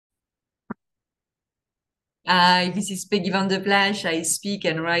Hi, this is Peggy van der Plas. I speak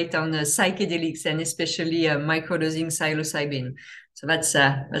and write on psychedelics and especially microdosing psilocybin. So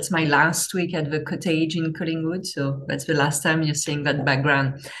that's my last week at the cottage in Collingwood. So that's the last time you're seeing that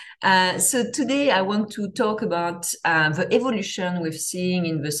background. So today I want to talk about the evolution we're seeing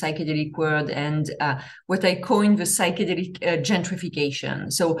in the psychedelic world and what I coined the psychedelic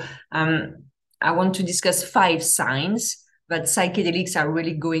gentrification. So I want to discuss 5 signs that psychedelics are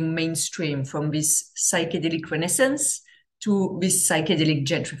really going mainstream from this psychedelic renaissance to this psychedelic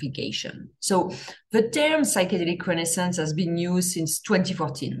gentrification. So the term psychedelic renaissance has been used since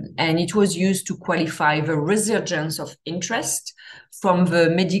 2014, and it was used to qualify the resurgence of interest from the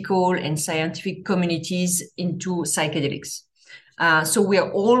medical and scientific communities into psychedelics. So we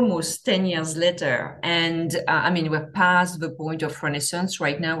are almost 10 years later, and we're past the point of Renaissance.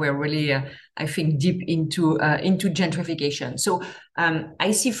 Right now, we're really, I think, deep into gentrification. So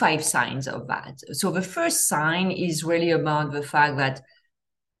I see 5 signs of that. So the first sign is really about the fact that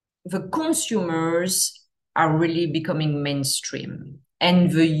the consumers are really becoming mainstream,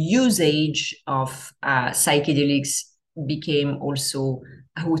 and the usage of psychedelics became also,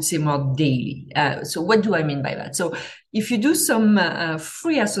 I would say, more daily. So what do I mean by that? So if you do some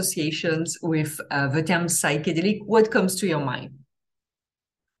free associations with the term psychedelic, what comes to your mind?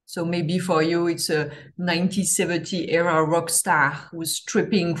 So maybe for you, it's a 1970 era rock star who's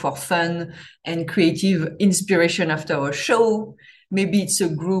tripping for fun and creative inspiration after a show. Maybe it's a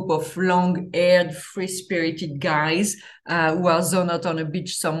group of long-haired, free-spirited guys who are zoned out on a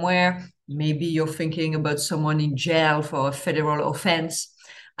beach somewhere. Maybe you're thinking about someone in jail for a federal offense.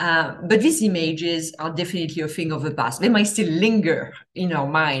 But these images are definitely a thing of the past. They might still linger in our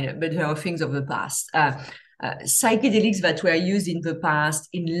mind, but they are things of the past. Psychedelics that were used in the past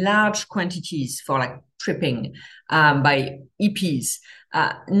in large quantities for like tripping by hippies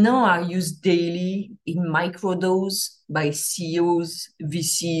now are used daily in microdose by CEOs,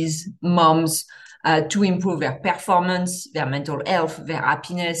 VCs, moms to improve their performance, their mental health, their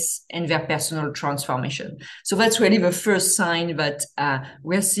happiness, and their personal transformation. So that's really the first sign that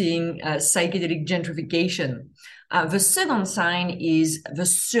we're seeing psychedelic gentrification. The second sign is the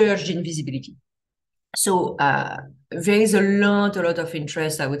surge in visibility. So there is a lot of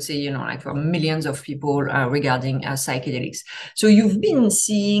interest, I would say, like for millions of people regarding psychedelics. So you've been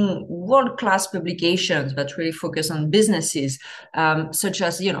seeing world-class publications that really focus on businesses, such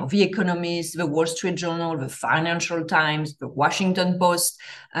as, The Economist, the Wall Street Journal, the Financial Times, the Washington Post.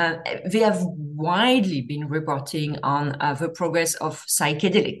 They have widely been reporting on the progress of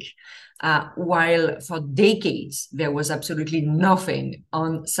psychedelic. While for decades there was absolutely nothing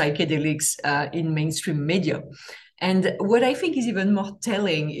on psychedelics in mainstream media. And what I think is even more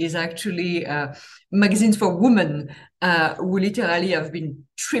telling is actually magazines for women who literally have been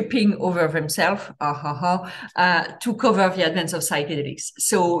tripping over themselves to cover the advance of psychedelics.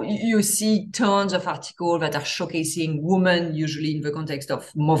 So you see tons of articles that are showcasing women, usually in the context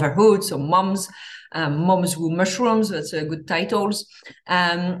of motherhood, so moms who mushrooms, that's a good titles.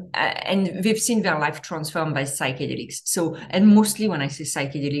 And they've seen their life transformed by psychedelics. So, and mostly when I say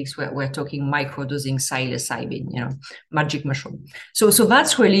psychedelics, we're talking microdosing psilocybin, magic mushroom. So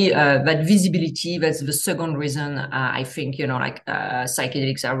that's really that visibility. That's the second reason I think,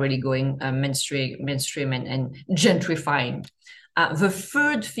 psychedelics are really going mainstream and gentrifying. The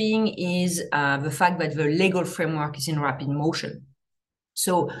third thing is the fact that the legal framework is in rapid motion.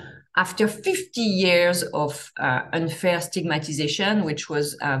 So after 50 years of unfair stigmatization, which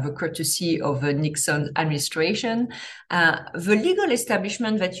was the courtesy of the Nixon administration, the legal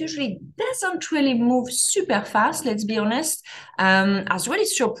establishment that usually doesn't really move super fast, let's be honest, has really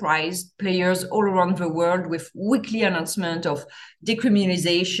surprised players all around the world with weekly announcement of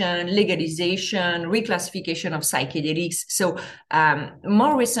decriminalization, legalization, reclassification of psychedelics. So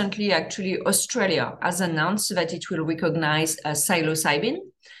more recently, actually, Australia has announced that it will recognize psilocybin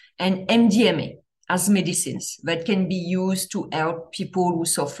and MDMA as medicines that can be used to help people who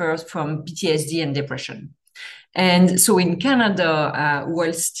suffer from PTSD and depression. And so in Canada,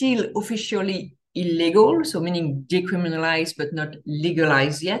 while still officially illegal, so meaning decriminalized but not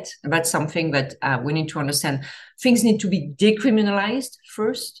legalized yet, that's something that we need to understand. Things need to be decriminalized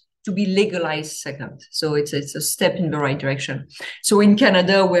first to be legalized second. So it's a step in the right direction. So in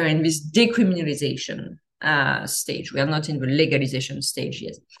Canada, we're in this decriminalization stage. We are not in the legalization stage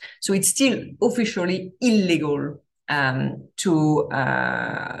yet. So it's still officially illegal to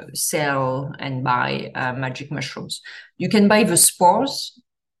sell and buy magic mushrooms. You can buy the spores,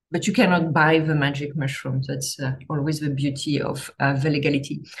 but you cannot buy the magic mushrooms. That's always the beauty of the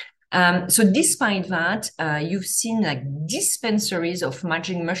legality. So despite that, you've seen like dispensaries of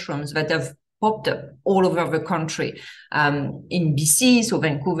magic mushrooms that have popped up all over the country, in BC, so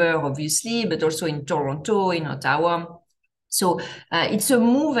Vancouver, obviously, but also in Toronto, in Ottawa. So it's a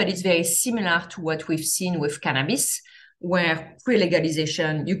move that is very similar to what we've seen with cannabis, where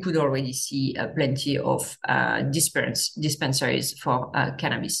pre-legalization, you could already see plenty of dispensaries for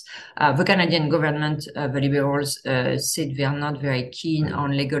cannabis. The Canadian government, the Liberals, said they are not very keen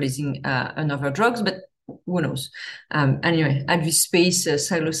on legalizing another drugs, but who knows? Anyway, at this space,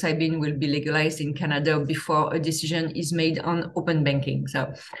 psilocybin will be legalized in Canada before a decision is made on open banking.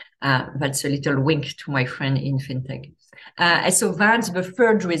 So that's a little wink to my friend in fintech. So that's the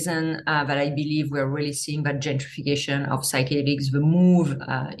third reason that I believe we're really seeing that gentrification of psychedelics, the move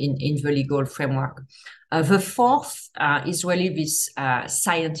in the legal framework. The fourth is really this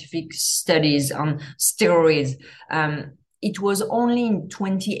scientific studies on steroids. It was only in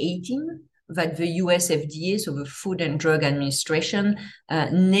 2018 that the US FDA, so the Food and Drug Administration,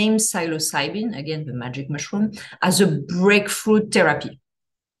 named psilocybin, again, the magic mushroom, as a breakthrough therapy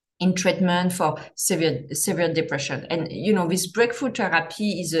in treatment for severe depression. And, you know, this breakthrough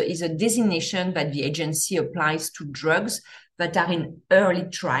therapy is a designation that the agency applies to drugs that are in early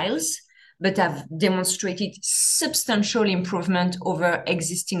trials, but have demonstrated substantial improvement over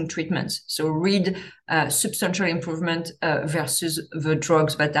existing treatments. So read substantial improvement versus the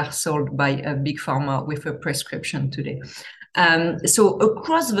drugs that are sold by a big pharma with a prescription today. So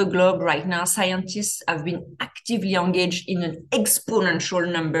across the globe right now, scientists have been actively engaged in an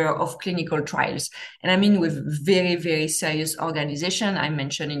exponential number of clinical trials. And I mean, with very, very serious organizations. I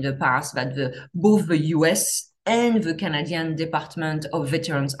mentioned in the past that both the US and the Canadian Department of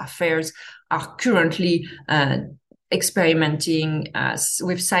Veterans Affairs are currently experimenting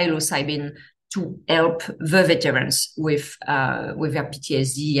with psilocybin to help the veterans with their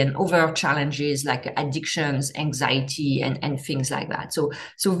PTSD and other challenges like addictions, anxiety, and things like that. So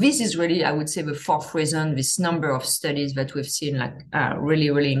this is really, I would say, the fourth reason, this number of studies that we've seen really,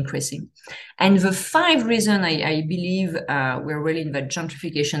 really increasing. And the fifth reason I believe we're really in the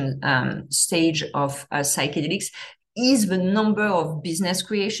gentrification stage of psychedelics is the number of business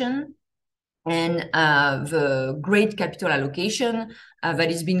creation and the great capital allocation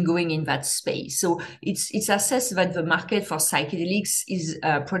that has been going in that space. So it's assessed that the market for psychedelics is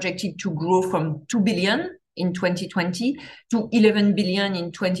projected to grow from 2 billion in 2020 to 11 billion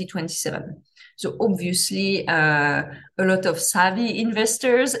in 2027. So obviously, a lot of savvy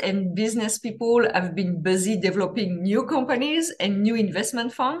investors and business people have been busy developing new companies and new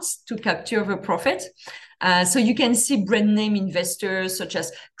investment funds to capture the profit. So you can see brand name investors such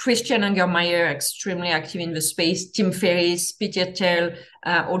as Christian Ungermeyer, extremely active in the space, Tim Ferriss, Peter Thiel,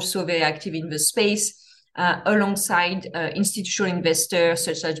 also very active in the space, alongside institutional investors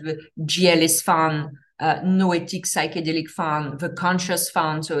such as the GLS Fund, Noetic Psychedelic Fund, the Conscious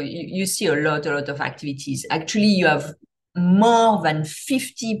Fund. So you see a lot of activities. Actually, you have more than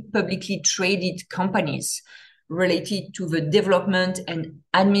 50 publicly traded companies related to the development and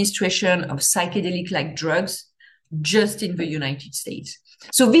administration of psychedelic-like drugs just in the United States.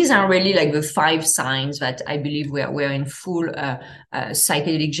 So these are really like the 5 signs that I believe we're in full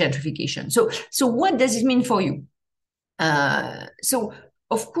psychedelic gentrification. So what does it mean for you? So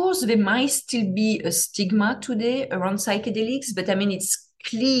of course, there might still be a stigma today around psychedelics, but I mean, it's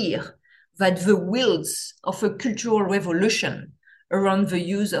clear that the wheels of a cultural revolution around the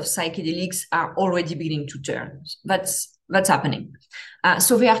use of psychedelics are already beginning to turn. That's happening.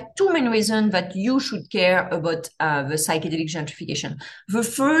 So there are 2 main reasons that you should care about the psychedelic gentrification. The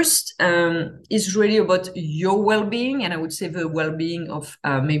first is really about your well-being, and I would say the well-being of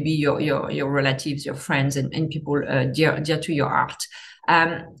maybe your relatives, your friends, and people dear to your heart.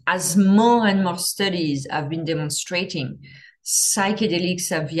 As more and more studies have been demonstrating, psychedelics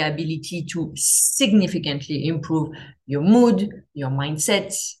have the ability to significantly improve your mood, your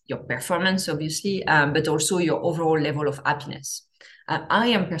mindset, your performance, obviously, but also your overall level of happiness. I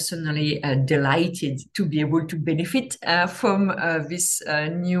am personally delighted to be able to benefit from this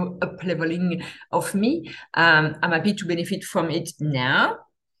new up-leveling of me. I'm happy to benefit from it now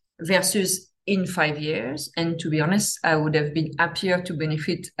versus in 5 years. And to be honest, I would have been happier to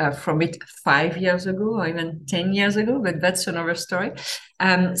benefit from it 5 years ago or even 10 years ago, but that's another story.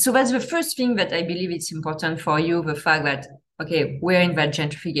 So that's the first thing that I believe it's important for you, the fact that, okay, we're in that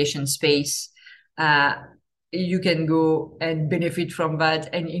gentrification space. You can go and benefit from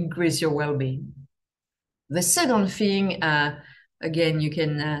that and increase your well-being. The second thing, again, you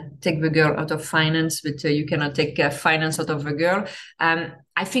can take the girl out of finance, but you cannot take finance out of the girl.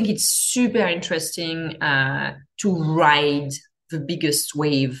 I think it's super interesting to ride the biggest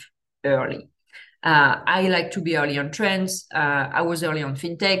wave early. I like to be early on trends. I was early on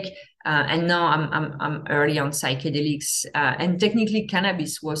fintech. And now I'm early on psychedelics, and technically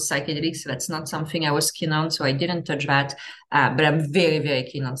cannabis was psychedelics. That's not something I was keen on, so I didn't touch that. But I'm very, very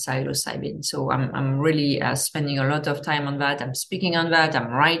keen on psilocybin. So I'm really spending a lot of time on that. I'm speaking on that.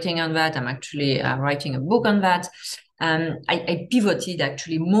 I'm writing on that. I'm actually writing a book on that. I pivoted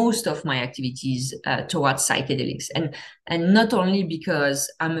actually most of my activities towards psychedelics, and not only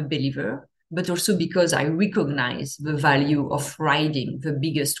because I'm a believer, but also because I recognize the value of riding the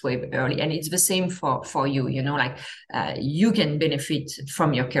biggest wave early. And it's the same for you, like you can benefit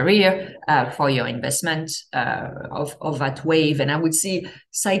from your career, for your investment of that wave. And I would say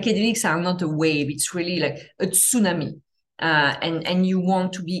psychedelics are not a wave, it's really like a tsunami. And you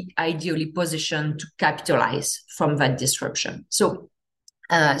want to be ideally positioned to capitalize from that disruption. So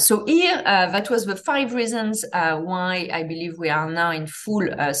here, that was the 5 reasons why I believe we are now in full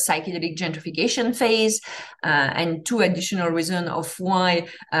psychedelic gentrification phase, and 2 additional reasons of why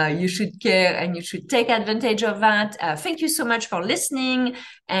you should care and you should take advantage of that. Thank you so much for listening.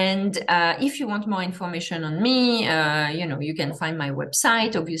 And if you want more information on me, you can find my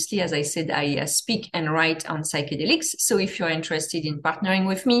website. Obviously, as I said, I speak and write on psychedelics. So if you're interested in partnering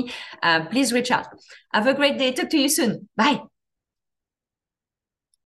with me, please reach out. Have a great day. Talk to you soon. Bye.